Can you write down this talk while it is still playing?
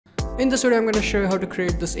In this video, I'm going to show you how to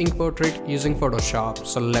create this ink portrait using Photoshop.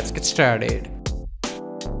 So let's get started.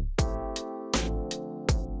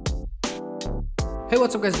 Hey,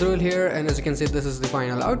 what's up guys, Dhruv here, and as you can see, this is the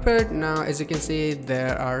final output. Now as you can see,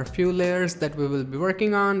 there are a few layers that we will be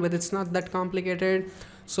working on, but it's not that complicated.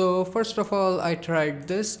 So first of all, I tried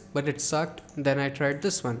this, but it sucked. Then I tried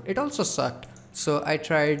this one, it also sucked. So I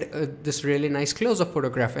tried this really nice close-up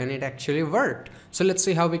photograph and it actually worked. So let's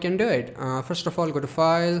see how we can do it. First of all, go to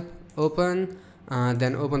File, Open,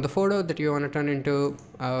 then open the photo that you want to turn into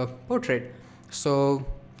a portrait. So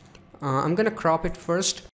I'm gonna crop it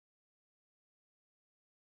first.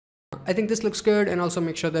 I think this looks good, and also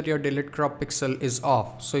make sure that your delete crop pixel is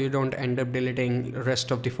off so you don't end up deleting the rest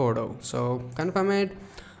of the photo. So confirm it.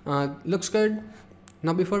 Looks good.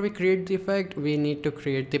 Now before we create the effect, we need to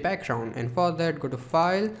create the background, and for that go to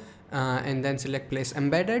File and then select Place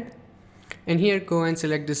Embedded, and here go and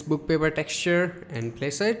select this book paper texture and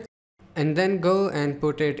place it, and then go and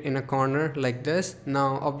put it in a corner like this.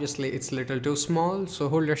 Now obviously it's a little too small, so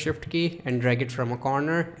hold your shift key and drag it from a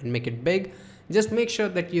corner and make it big. Just make sure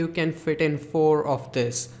that you can fit in 4 of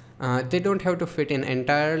this. They don't have to fit in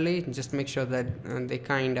entirely, just make sure that they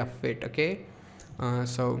kind of fit, okay?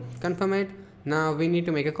 So confirm it. Now we need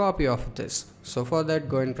to make a copy of this. So for that,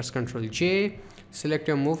 go and press Ctrl J, select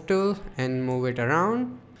your move tool and move it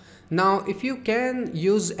around. Now if you can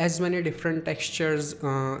use as many different textures,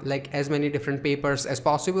 like as many different papers as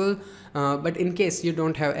possible, but in case you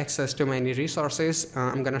don't have access to many resources,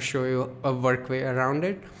 I'm gonna show you a work way around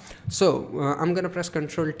it. So I'm gonna press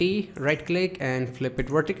Ctrl T, right click and flip it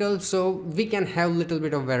vertical, so we can have a little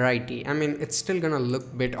bit of variety. I mean, it's still gonna look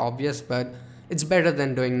a bit obvious, but it's better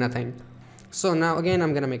than doing nothing. So now again,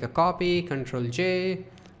 I'm gonna make a copy, Ctrl J,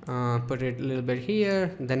 put it a little bit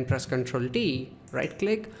here, then press Ctrl T, right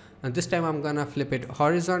click. And this time I'm gonna flip it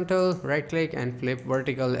horizontal, right click and flip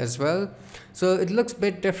vertical as well. So it looks a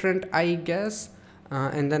bit different, I guess.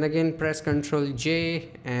 And then again press Ctrl J,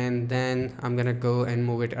 and then I'm gonna go and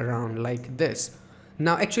move it around like this.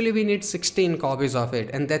 Now actually we need 16 copies of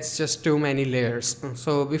it, and that's just too many layers.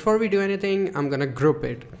 So before we do anything, I'm gonna group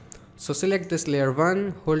it. So select this layer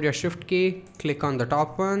 1, hold your shift key, click on the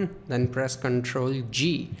top one, then press Ctrl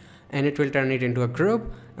G, and it will turn it into a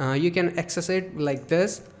group. You can access it like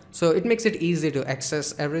this, so it makes it easy to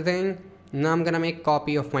access everything. Now I'm gonna make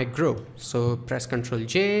copy of my group, so press Ctrl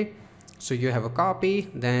J, so you have a copy,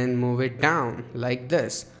 then move it down like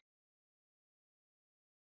this.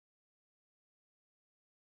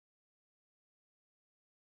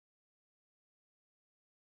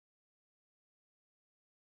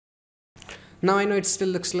 Now I know it still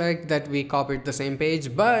looks like that we copied the same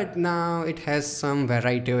page, but now it has some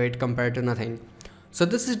variety to it compared to nothing. So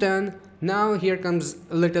this is done. Now here comes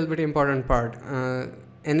a little bit important part,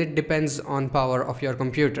 and it depends on power of your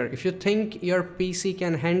computer. If you think your PC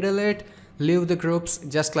can handle it, leave the groups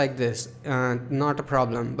just like this, not a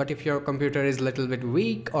problem. But if your computer is a little bit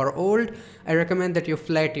weak or old, I recommend that you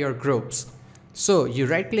flat your groups. So you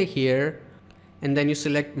right click here and then you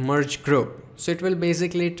select merge group. So it will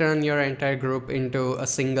basically turn your entire group into a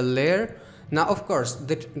single layer. Now of course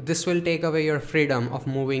this will take away your freedom of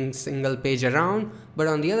moving single page around, but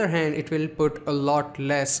on the other hand it will put a lot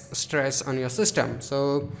less stress on your system.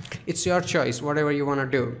 So it's your choice, whatever you want to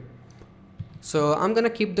do. So I'm gonna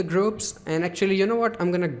keep the groups, and actually you know what,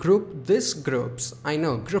 I'm gonna group this groups. I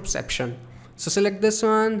know, groupception. So select this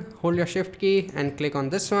one, hold your shift key and click on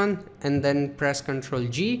this one, and then press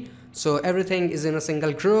Ctrl G. So everything is in a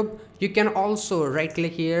single group. You can also right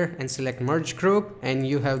click here and select merge group, and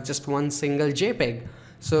you have just one single JPEG.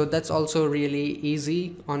 So that's also really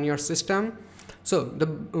easy on your system. So the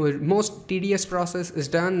most tedious process is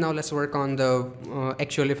done. Now let's work on the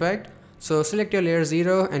actual effect. So select your layer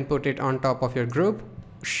 0 and put it on top of your group.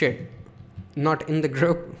 Shit, not in the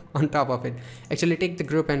group, on top of it. Actually take the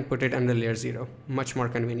group and put it under layer 0, much more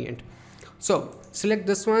convenient. So select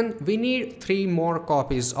this one. We need 3 more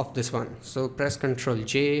copies of this one. So press Ctrl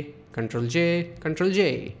J, Ctrl J, Ctrl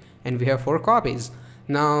J, and we have 4 copies.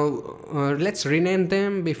 Now let's rename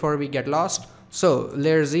them before we get lost. So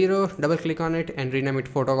layer 0, double click on it and rename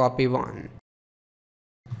it photocopy 1.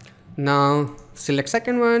 Now select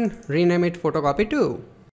second one, rename it photocopy 2.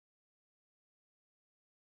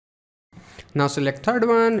 Now select third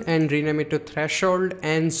one and rename it to threshold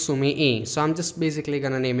and Sumi E. So I'm just basically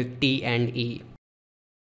gonna name it T and E.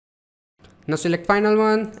 Now select final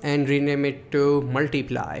one and rename it to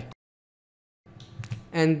multiply.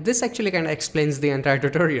 And this actually kind of explains the entire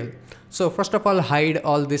tutorial. So first of all, hide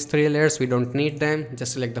all these 3 layers, we don't need them.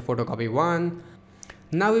 Just select the photocopy 1.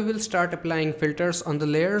 Now we will start applying filters on the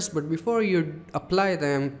layers, but before you apply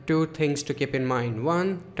them, two things to keep in mind.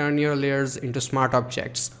 One, turn your layers into smart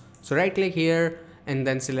objects. So right click here and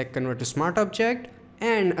then select convert to smart object.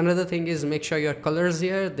 And another thing is make sure your colors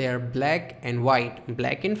here, they are black and white.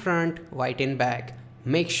 Black in front, white in back.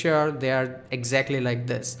 Make sure they are exactly like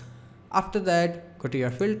this. After that, go to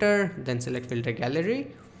your filter, then select filter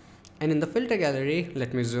gallery. And in the filter gallery,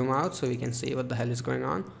 let me zoom out so we can see what the hell is going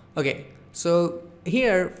on. Okay, so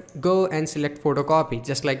here go and select photocopy,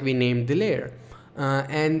 just like we named the layer.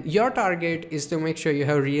 And your target is to make sure you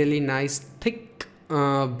have really nice thick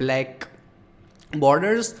black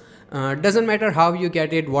borders. Doesn't matter how you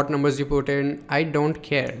get it, what numbers you put in, I don't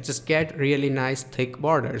care. Just get really nice thick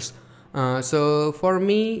borders. So for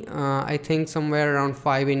me, I think somewhere around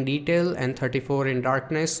 5 in detail and 34 in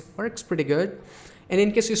darkness works pretty good. And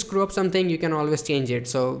in case you screw up something, you can always change it,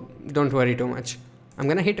 so don't worry too much. I'm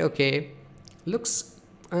gonna hit OK. Looks,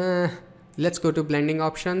 let's go to blending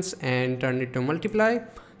options and turn it to multiply.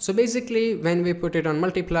 So basically when we put it on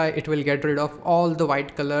multiply, it will get rid of all the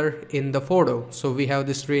white color in the photo. So we have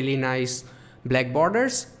this really nice black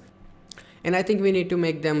borders. And I think we need to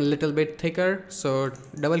make them a little bit thicker. So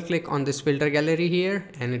double click on this filter gallery here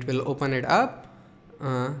and it will open it up.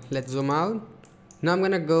 Let's zoom out. Now I'm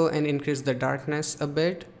gonna go and increase the darkness a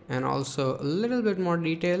bit and also a little bit more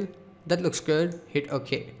detail. That looks good. Hit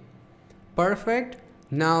OK. Perfect.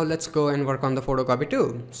 Now let's go and work on the photocopy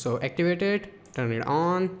too. So activate it, turn it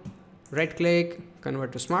on, right click,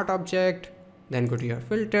 convert to smart object, then go to your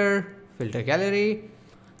filter, filter gallery.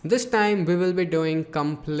 This time we will be doing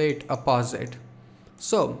complete opposite.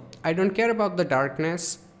 So I don't care about the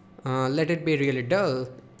darkness, let it be really dull.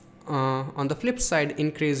 On the flip side,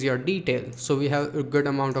 increase your detail. So we have a good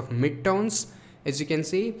amount of midtones. As you can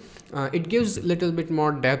see, it gives a little bit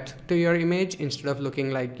more depth to your image instead of looking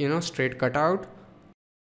like, you know, straight cutout.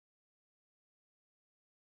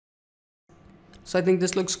 So I think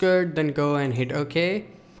this looks good. Then go and hit OK.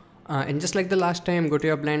 And just like the last time, go to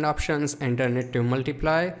your blend options and turn it to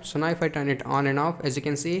multiply. So now if I turn it on and off, as you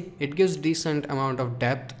can see, it gives decent amount of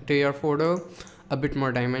depth to your photo, a bit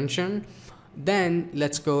more dimension. Then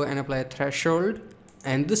let's go and apply a threshold.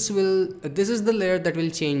 And this is the layer that will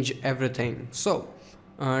change everything. So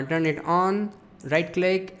turn it on, right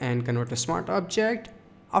click and convert to smart object.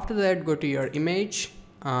 After that, go to your image,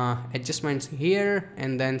 adjustments here,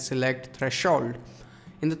 and then select threshold.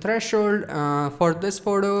 In the threshold, for this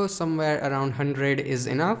photo, somewhere around 100 is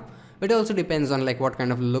enough. It also depends on like what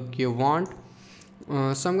kind of look you want.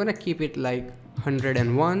 So I'm gonna keep it like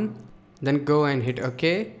 101. Then go and hit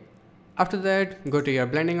OK. After that, go to your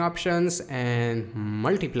blending options and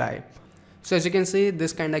multiply. So as you can see,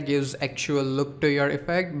 this kind of gives actual look to your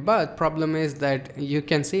effect, but problem is that you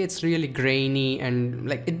can see it's really grainy and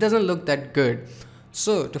like it doesn't look that good.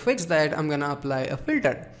 So to fix that, I'm gonna apply a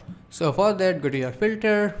filter. So for that, go to your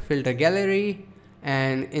filter, filter gallery,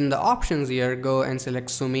 and in the options here, go and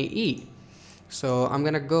select Sumi E. So I'm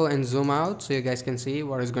gonna go and zoom out so you guys can see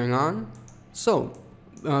what is going on. So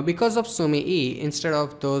because of Sumi E, instead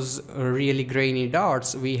of those really grainy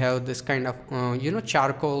dots, we have this kind of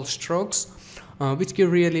charcoal strokes, which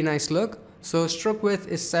give really nice look. So stroke width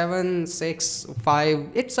is 7, 6, 5,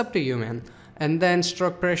 it's up to you, man. And then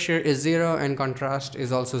stroke pressure is 0 and contrast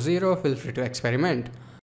is also 0. Feel free to experiment.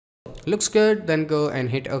 Looks good, then go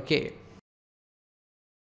and hit OK.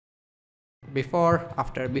 Before,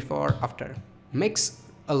 after. Makes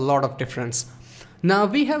a lot of difference. Now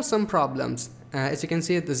we have some problems. As you can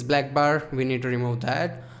see, this black bar, we need to remove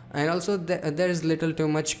that. And also there is little too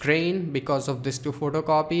much grain because of this to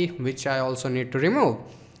photocopy, which I also need to remove.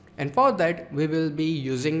 And for that, we will be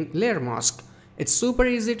using layer mask. It's super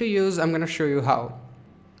easy to use. I'm gonna show you how.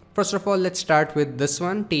 First of all, let's start with this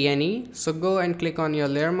one, TNE. So go and click on your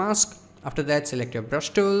layer mask. After that, select your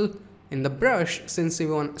brush tool. In the brush, since we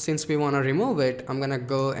want to remove it, I'm gonna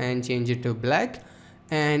go and change it to black.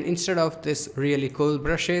 And instead of this really cool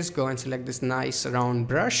brushes, go and select this nice round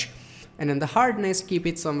brush. And in the hardness, keep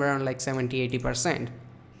it somewhere around like 70–80%.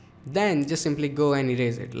 Then just simply go and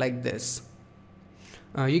erase it like this.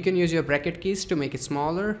 You can use your bracket keys to make it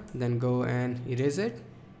smaller, then go and erase it.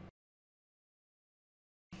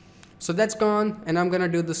 So that's gone, and I'm gonna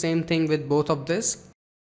do the same thing with both of this.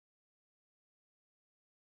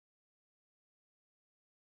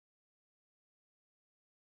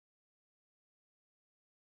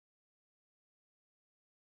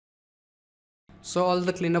 So all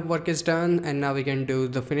the cleanup work is done, and now we can do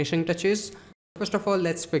the finishing touches. First of all,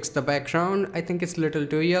 let's fix the background. I think it's a little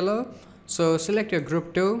too yellow. So select your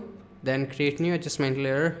group 2, then create new adjustment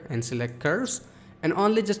layer and select curves, and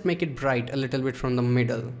only just make it bright a little bit from the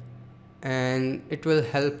middle. and it will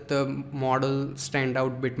help the model stand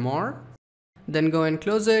out a bit more. Then go and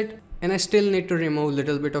close it, and I still need to remove a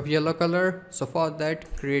little bit of yellow color. So for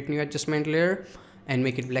that, create new adjustment layer and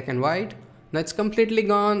make it black and white. Now it's completely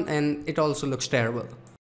gone and it also looks terrible.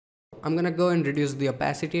 I'm gonna go and reduce the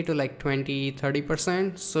opacity to like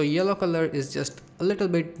 20-30%, so yellow color is just a little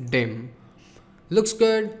bit dim. Looks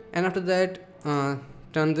good. And after that,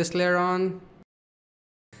 turn this layer on.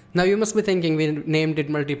 Now you must be thinking we named it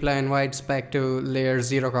multiply and white spec to layer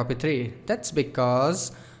 0 copy 3. That's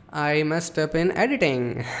because I messed up in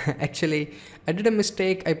editing. Actually, I did a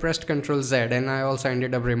mistake. I pressed Ctrl Z and I also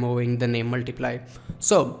ended up removing the name multiply.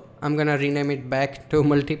 So I'm gonna rename it back to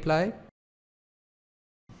multiply.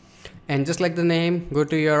 And just like the name, go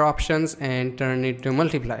to your options and turn it to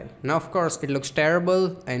multiply. Now of course it looks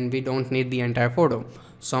terrible and we don't need the entire photo.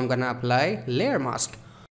 So I'm gonna apply layer mask.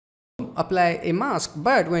 Apply a mask,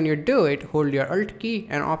 but when you do it, hold your Alt key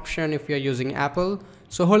and Option if you're using Apple.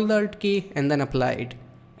 So hold the Alt key and then apply it.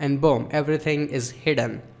 And boom, everything is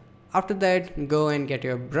hidden. After that, go and get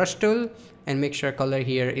your brush tool and make sure color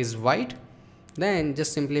here is white. Then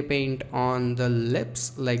just simply paint on the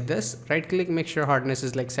lips like this. Right click, make sure hardness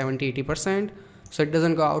is like 70-80% so it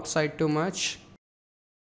doesn't go outside too much.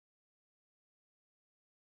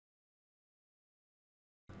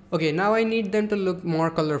 Okay, now I need them to look more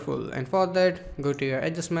colorful, and for that, go to your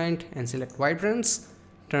adjustment and select vibrance.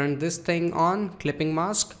 Turn this thing on, clipping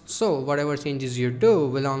mask, so whatever changes you do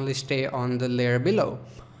will only stay on the layer below.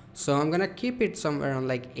 So I'm gonna keep it somewhere on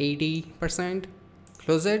like 80%,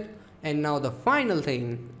 close it. And now the final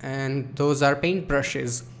thing, and those are paint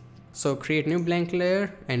brushes. So create new blank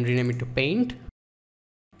layer and rename it to paint.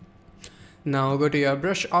 Now go to your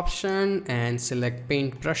brush option and select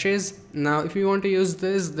paint brushes. Now if you want to use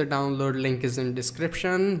this, the download link is in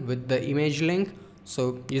description with the image link,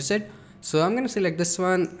 so use it. So I'm gonna select this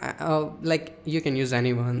one. Like you can use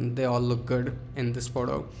any one, they all look good in this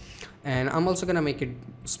photo. And I'm also gonna make it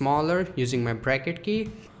smaller using my bracket key.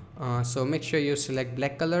 So make sure you select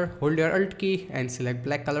black color, hold your Alt key and select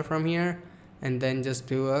black color from here, and then just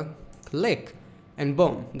do a click and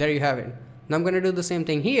boom, there you have it. Now I'm gonna do the same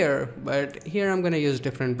thing here, but here I'm gonna use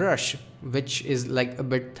different brush which is like a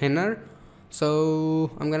bit thinner.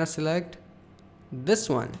 So I'm gonna select this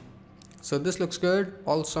one. So this looks good.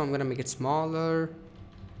 Also I'm gonna make it smaller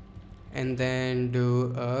and then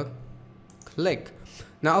do a click.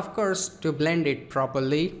 Now of course, to blend it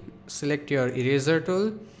properly, select your eraser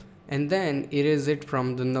tool and then erase it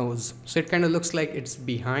from the nose, so it kind of looks like it's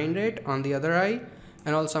behind it on the other eye.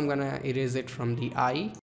 And also I'm gonna erase it from the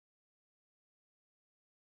eye,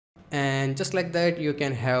 and just like that you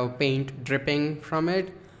can have paint dripping from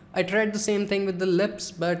it. I tried the same thing with the lips,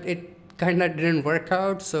 but it kinda didn't work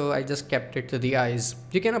out, so I just kept it to the eyes.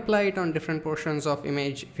 You can apply it on different portions of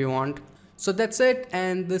image if you want. So that's it,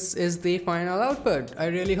 and this is the final output. I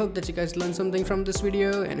really hope that you guys learned something from this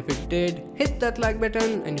video, and if you did, hit that like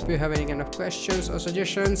button, and if you have any kind of questions or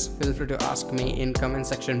suggestions, feel free to ask me in comment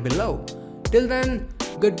section below. Till then,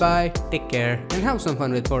 goodbye, take care, and have some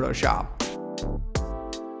fun with Photoshop.